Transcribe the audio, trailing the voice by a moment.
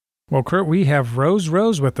Well, Kurt, we have Rose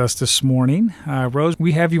with us this morning. Rose,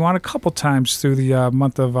 we have you on a couple times through the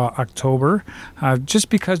month of October, just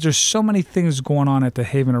because there's so many things going on at the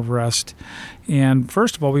Haven of Rest. And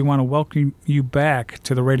first of all, we want to welcome you back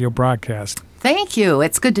to the radio broadcast. Thank you.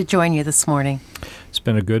 It's good to join you this morning. It's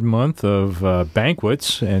been a good month of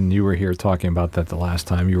banquets, and you were here talking about that the last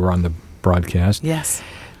time you were on the broadcast. Yes.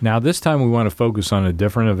 Now, this time we want to focus on a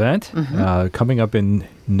different event coming up in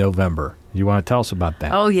November. You want to tell us about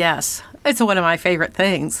that? Oh, yes. It's one of my favorite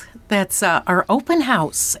things. That's our open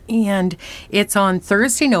house, and it's on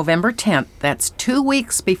Thursday, November 10th. That's 2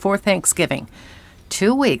 weeks before Thanksgiving.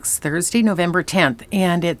 2 weeks, Thursday, November 10th,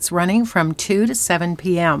 and it's running from 2 to 7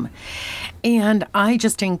 p.m. And I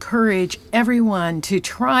just encourage everyone to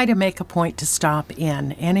try to make a point to stop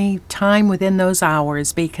in any time within those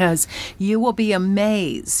hours, because you will be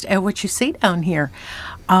amazed at what you see down here.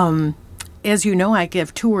 As you know, I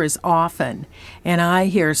give tours often, and I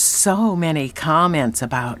hear so many comments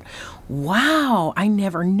about, wow, I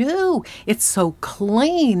never knew. It's so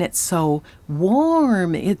clean. It's so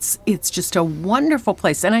warm. It's just a wonderful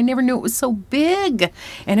place. And I never knew it was so big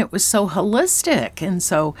and it was so holistic. And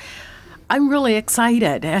so I'm really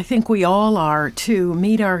excited. I think we all are, to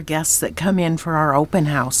meet our guests that come in for our open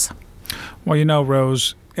house. Well, you know,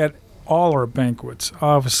 Rose, at all our banquets,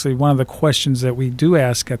 obviously one of the questions that we do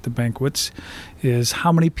ask at the banquets is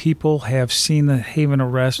how many people have seen the Haven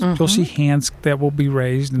of Rest. You'll see hands that will be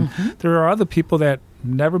raised, and there are other people that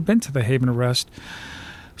never been to the Haven of Rest.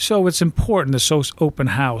 So it's important, this open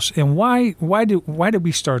house. And why did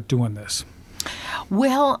we start doing this?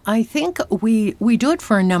 Well, I think we do it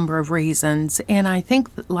for a number of reasons, and I think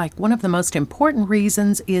like one of the most important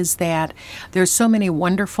reasons is that there's so many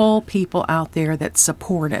wonderful people out there that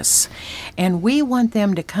support us, and we want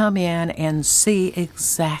them to come in and see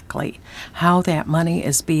exactly how that money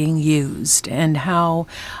is being used and how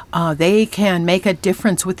they can make a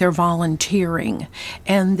difference with their volunteering,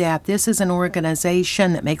 and that this is an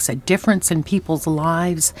organization that makes a difference in people's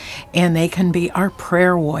lives, and they can be our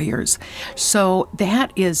prayer warriors. So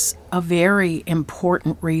that is a very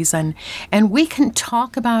important reason. And we can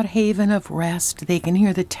talk about Haven of Rest. They can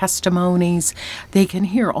hear the testimonies. They can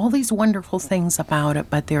hear all these wonderful things about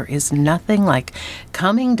it. But there is nothing like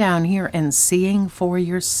coming down here and seeing for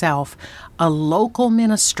yourself a local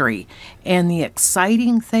ministry and the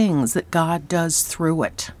exciting things that God does through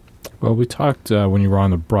it. Well, we talked when you were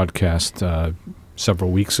on the broadcast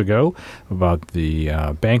several weeks ago about the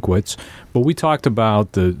banquets, but we talked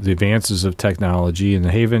about the advances of technology, and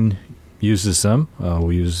the Haven uses them.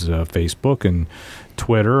 We use Facebook and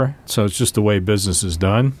Twitter, so it's just the way business is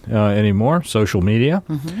done anymore, social media.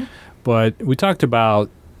 But we talked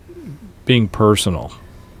about being personal,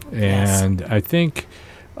 and I think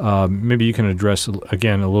maybe you can address,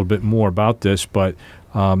 again, a little bit more about this, but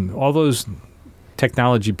all those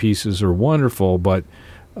technology pieces are wonderful, but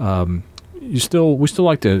we still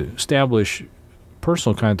like to establish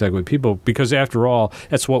personal contact with people, because after all,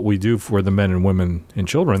 that's what we do for the men and women and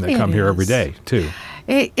children that come here every day too.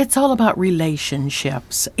 It's all about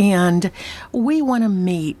relationships, and we want to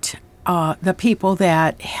meet the people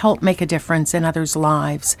that help make a difference in others'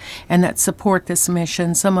 lives and that support this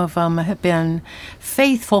mission. Some of them have been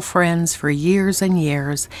faithful friends for years and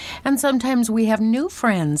years, and sometimes we have new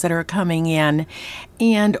friends that are coming in,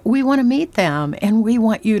 and we want to meet them, and we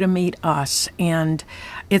want you to meet us, and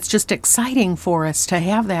it's just exciting for us to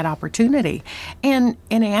have that opportunity and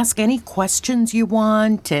ask any questions you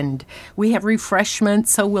want. And we have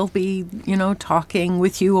refreshments, so we'll be, talking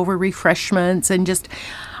with you over refreshments, and just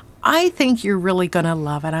I think you're really going to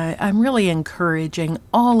love it. I'm really encouraging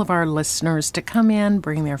all of our listeners to come in,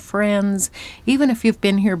 bring their friends, even if you've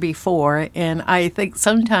been here before. And I think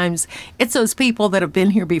sometimes it's those people that have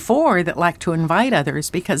been here before that like to invite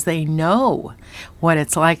others because they know what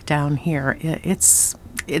it's like down here. It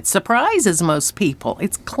surprises most people.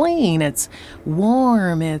 It's clean, it's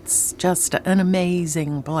warm, it's just an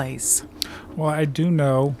amazing place. Well, I do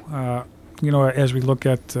know, as we look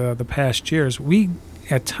at the past years, we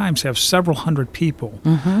at times have several hundred people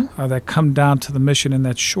that come down to the mission in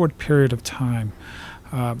that short period of time.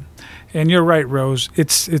 And you're right, Rose.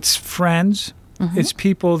 It's friends. It's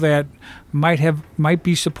people that might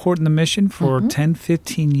be supporting the mission for 10,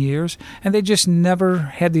 15 years, and they just never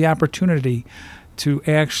had the opportunity to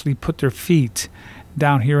actually put their feet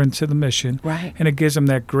down here into the mission. Right. And it gives them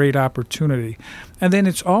that great opportunity. And then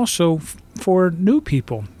it's also for new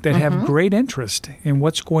people that have great interest in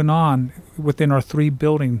what's going on within our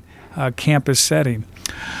 3-building campus setting.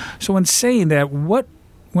 So in saying that,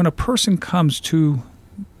 when a person comes to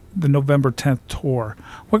the November 10th tour,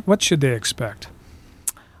 what should they expect?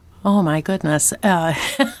 Oh, my goodness.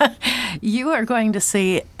 You are going to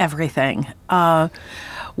see everything.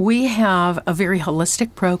 We have a very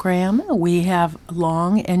holistic program. We have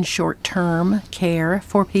long and short-term care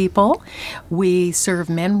for people. We serve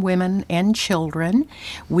men, women, and children.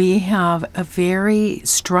 We have a very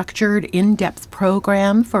structured, in-depth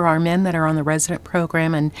program for our men that are on the resident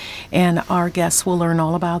program, and our guests will learn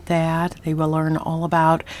all about that. They will learn all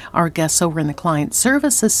about our guests over in the Client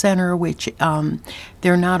Services Center, which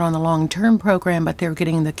they're not on the long-term program, but they're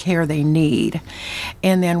getting the care they need.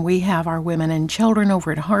 And then we have our women and children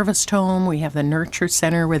over at Harvest Home. We have the Nurture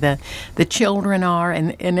Center where the children are,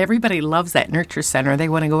 and everybody loves that Nurture Center. They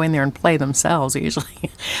want to go in there and play themselves usually.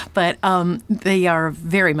 But they are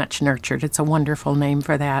very much nurtured. It's a wonderful name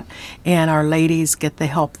for that. And our ladies get the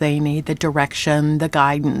help they need, the direction, the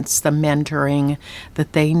guidance, the mentoring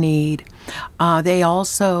that they need. They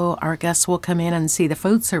also, our guests will come in and see the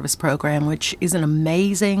food service program, which is an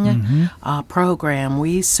amazing program.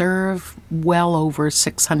 We serve well over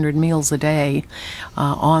 600 meals a day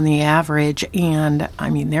on the average, and I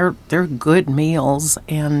mean they're good meals,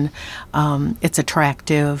 and it's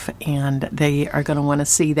attractive, and they are going to want to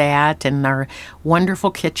see that and our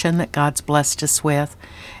wonderful kitchen that God's blessed us with.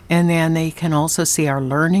 And then they can also see our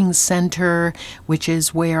learning center, which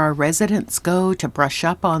is where our residents go to brush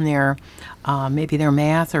up on their maybe their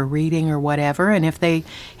math or reading or whatever. And if they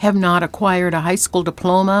have not acquired a high school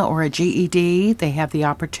diploma or a GED, they have the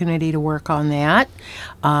opportunity to work on that.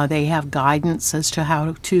 They have guidance as to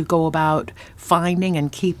how to go about finding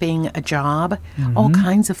and keeping a job, all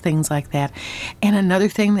kinds of things like that. And another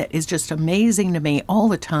thing that is just amazing to me all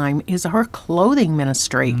the time is our clothing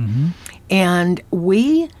ministry. And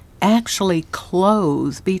we actually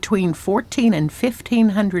clothe between 1,400 and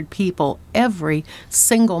 1,500 people every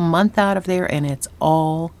single month out of there, and it's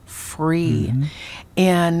all free.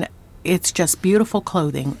 And it's just beautiful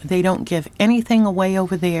clothing. They don't give anything away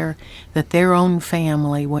over there that their own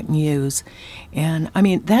family wouldn't use. And, I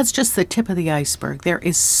mean, that's just the tip of the iceberg. There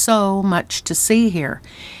is so much to see here.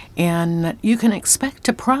 And you can expect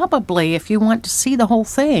to probably, if you want to see the whole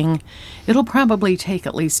thing, it'll probably take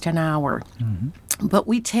at least an hour. But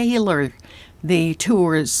we tailor the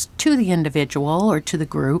tours to the individual or to the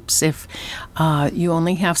groups. If you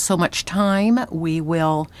only have so much time, we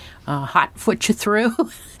will hot foot you through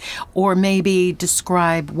or maybe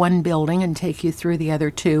describe one building and take you through the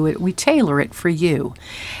other two. We tailor it for you.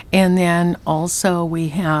 And then also we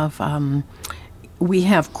have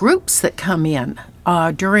groups that come in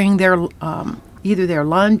during their either their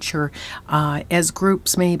lunch or as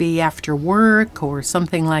groups maybe after work or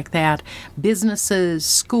something like that. Businesses,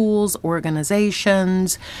 schools,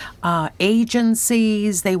 organizations,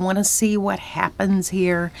 agencies, they want to see what happens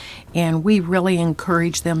here, and we really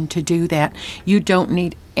encourage them to do that. You don't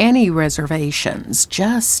need any reservations.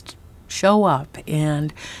 Just show up,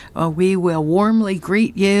 and we will warmly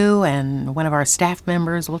greet you, and one of our staff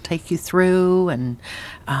members will take you through. And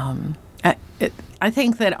I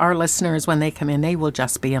think that our listeners, when they come in, they will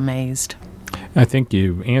just be amazed. I think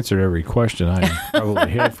you answered every question I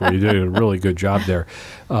probably had for you. You did a really good job there.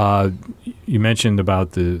 You mentioned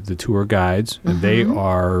about the tour guides, and they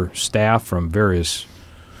are staff from various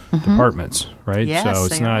departments, right? Yes, so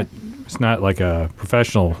it's not like a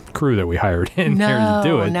professional crew that we hired in there to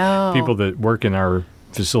do it. No. People that work in our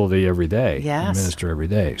facility every day, Yes. administer every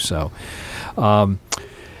day. So I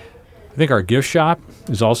think our gift shop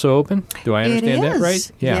is also open. Do I understand that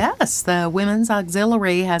right? Yeah. Yes, the Women's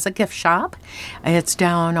Auxiliary has a gift shop. It's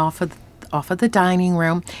down off of the dining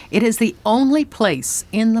room. It is the only place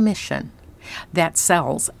in the mission that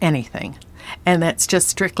sells anything. And that's just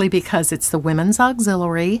strictly because it's the Women's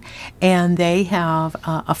Auxiliary, and they have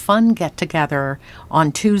a fun get-together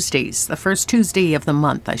on Tuesdays, the first Tuesday of the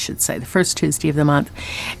month, I should say, the first Tuesday of the month.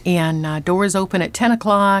 And doors open at 10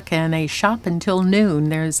 o'clock, and they shop until noon.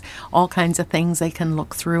 There's all kinds of things they can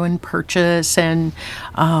look through and purchase, and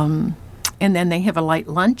then they have a light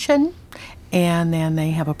luncheon, and then they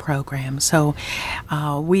have a program. So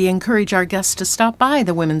we encourage our guests to stop by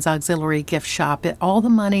the Women's Auxiliary gift shop. All the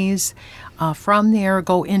monies from there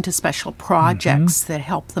go into special projects that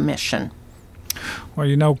help the mission. Well,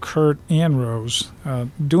 you know, Kurt and Rose,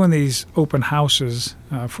 doing these open houses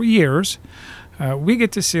for years, we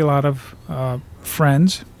get to see a lot of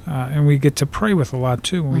friends, and we get to pray with a lot,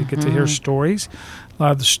 too. And we get to hear stories. A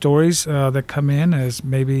lot of the stories that come in is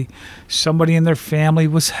maybe somebody in their family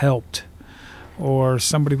was helped, or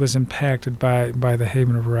somebody was impacted by the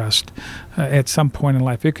Haven of Rest at some point in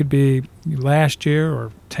life. It could be last year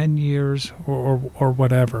or 10 years or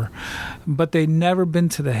whatever. But they'd never been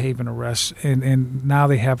to the Haven of Rest, and now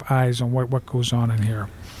they have eyes on what goes on in here.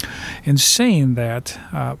 In saying that,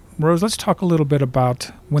 Rose, let's talk a little bit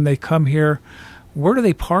about when they come here, where do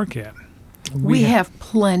they park at? We have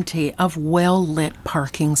plenty of well-lit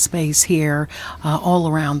parking space here all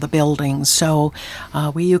around the building. So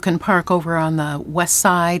you can park over on the west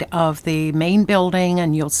side of the main building,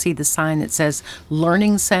 and you'll see the sign that says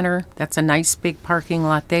Learning Center. That's a nice big parking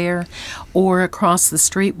lot there. Or across the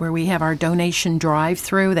street where we have our donation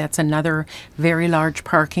drive-through, that's another very large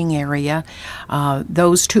parking area.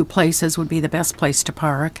 Those two places would be the best place to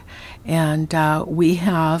park. And we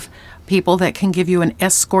have people that can give you an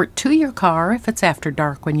escort to your car if it's after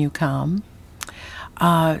dark when you come.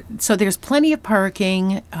 So there's plenty of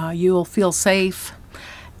parking. You'll feel safe.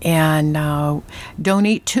 And don't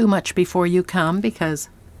eat too much before you come, because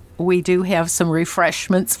we do have some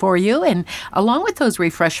refreshments for you. And along with those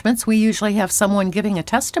refreshments, we usually have someone giving a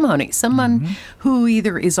testimony, someone who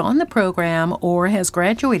either is on the program or has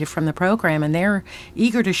graduated from the program, and they're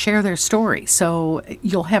eager to share their story. So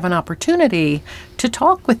you'll have an opportunity to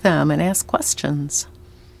talk with them and ask questions.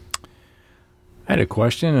 I had a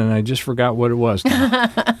question, and I just forgot what it was.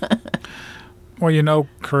 Well,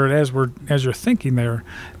 Kurt, as you're thinking there,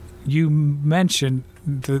 you mentioned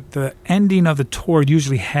the ending of the tour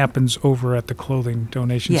usually happens over at the clothing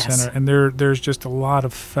donation center, and there's just a lot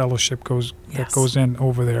of fellowship that goes in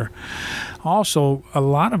over there. Also, a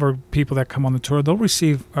lot of our people that come on the tour, they'll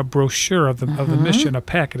receive a brochure of the mission, a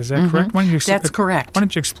packet. Is that correct? That's correct. Why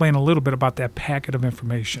don't you explain a little bit about that packet of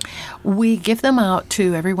information? We give them out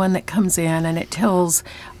to everyone that comes in, and it tells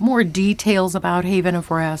more details about Haven of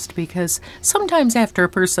Rest, because sometimes after a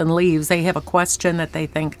person leaves, they have a question that they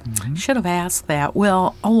think, should have asked that.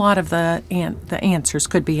 Well, a lot of the answers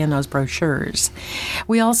could be in those brochures.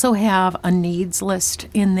 We also have a needs list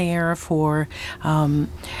in there for,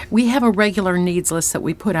 we have a regular needs list that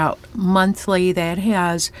we put out monthly that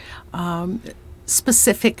has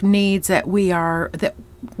specific needs that we are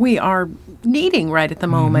needing right at the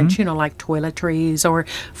moment, like toiletries or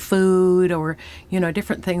food or,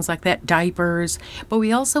 different things like that, diapers. But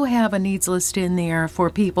we also have a needs list in there for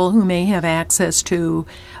people who may have access to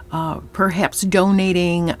perhaps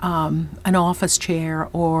donating an office chair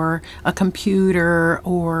or a computer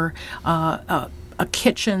or a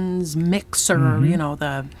kitchen's mixer,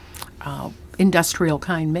 the industrial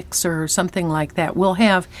kind mixer or something like that. We'll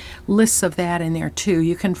have lists of that in there too.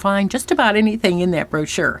 You can find just about anything in that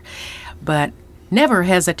brochure, but never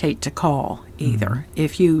hesitate to call either.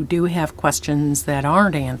 If you do have questions that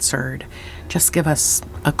aren't answered, just give us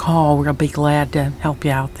a call. We'll be glad to help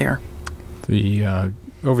you out there.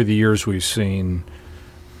 Over the years, we've seen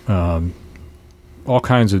all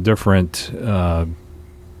kinds of different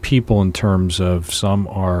people in terms of some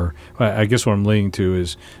are, I guess what I'm leading to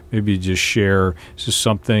is maybe just share just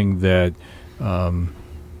something that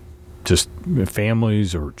just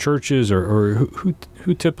families or churches or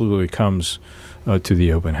who typically comes to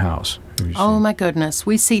the open house. Oh my goodness.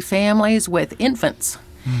 We see families with infants.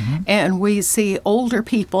 And we see older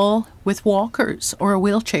people with walkers or a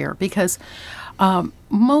wheelchair, because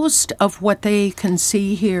most of what they can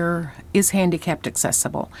see here is handicapped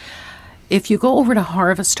accessible. If you go over to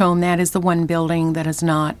Harvest Home, that is the one building that is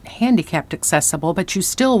not handicapped accessible, but you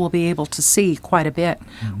still will be able to see quite a bit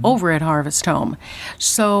over at Harvest Home.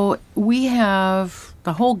 So we have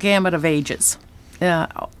the whole gamut of ages.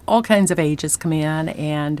 All kinds of ages come in,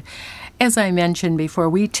 and as I mentioned before,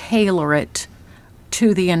 we tailor it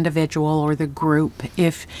to the individual or the group.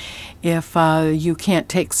 If you can't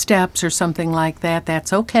take steps or something like that,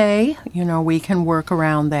 that's okay. We can work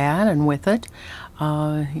around that and with it.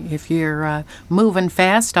 If you're moving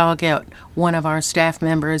fast, I'll get one of our staff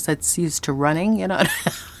members that's used to running,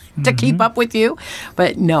 to keep up with you.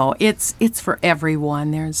 But no, it's for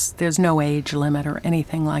everyone. There's no age limit or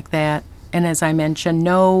anything like that. And as I mentioned,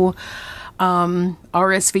 no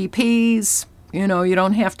RSVPs. You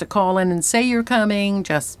don't have to call in and say you're coming.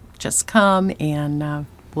 Just come, and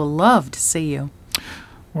we'll love to see you.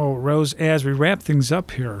 Well, Rose, as we wrap things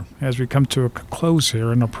up here, as we come to a close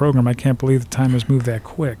here in our program, I can't believe the time has moved that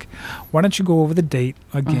quick. Why don't you go over the date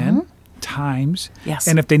again, times,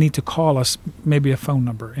 and if they need to call us, maybe a phone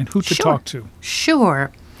number, and who to talk to.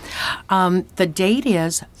 Sure. The date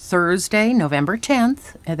is Thursday, November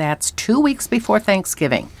 10th. That's 2 weeks before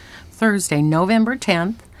Thanksgiving. Thursday, November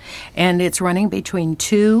 10th. And it's running between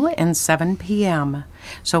 2 and 7 p.m.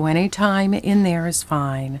 So any time in there is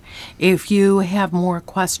fine. If you have more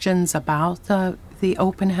questions about the the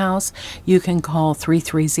open house, you can call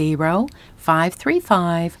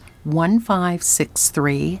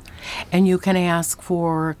 330-535-1563, and you can ask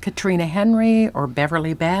for Katrina Henry or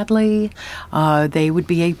Beverly Badley. They would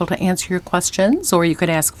be able to answer your questions, or you could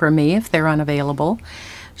ask for me if they're unavailable.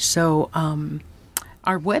 So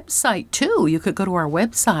our website, too, you could go to our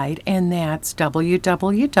website, and that's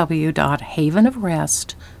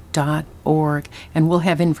www.havenofrest.org, and we'll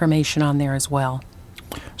have information on there as well.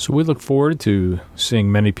 So we look forward to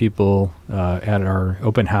seeing many people at our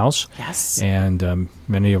open house. Yes. And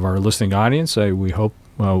many of our listening audience, we hope,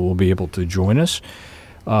 will be able to join us.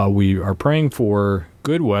 We are praying for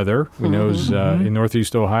good weather. We know in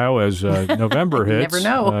Northeast Ohio as November hits. Never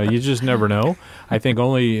know. You just never know. I think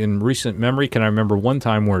only in recent memory can I remember one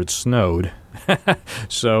time where it snowed.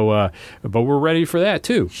 So, but we're ready for that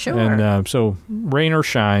too. Sure. And so rain or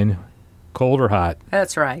shine, cold or hot.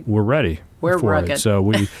 That's right. We're ready. We're for rugged. It. So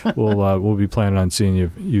we'll be planning on seeing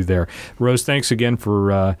you there. Rose, thanks again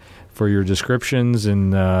for your descriptions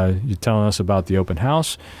and you telling us about the open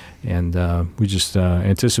house. And we just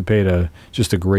anticipate just a great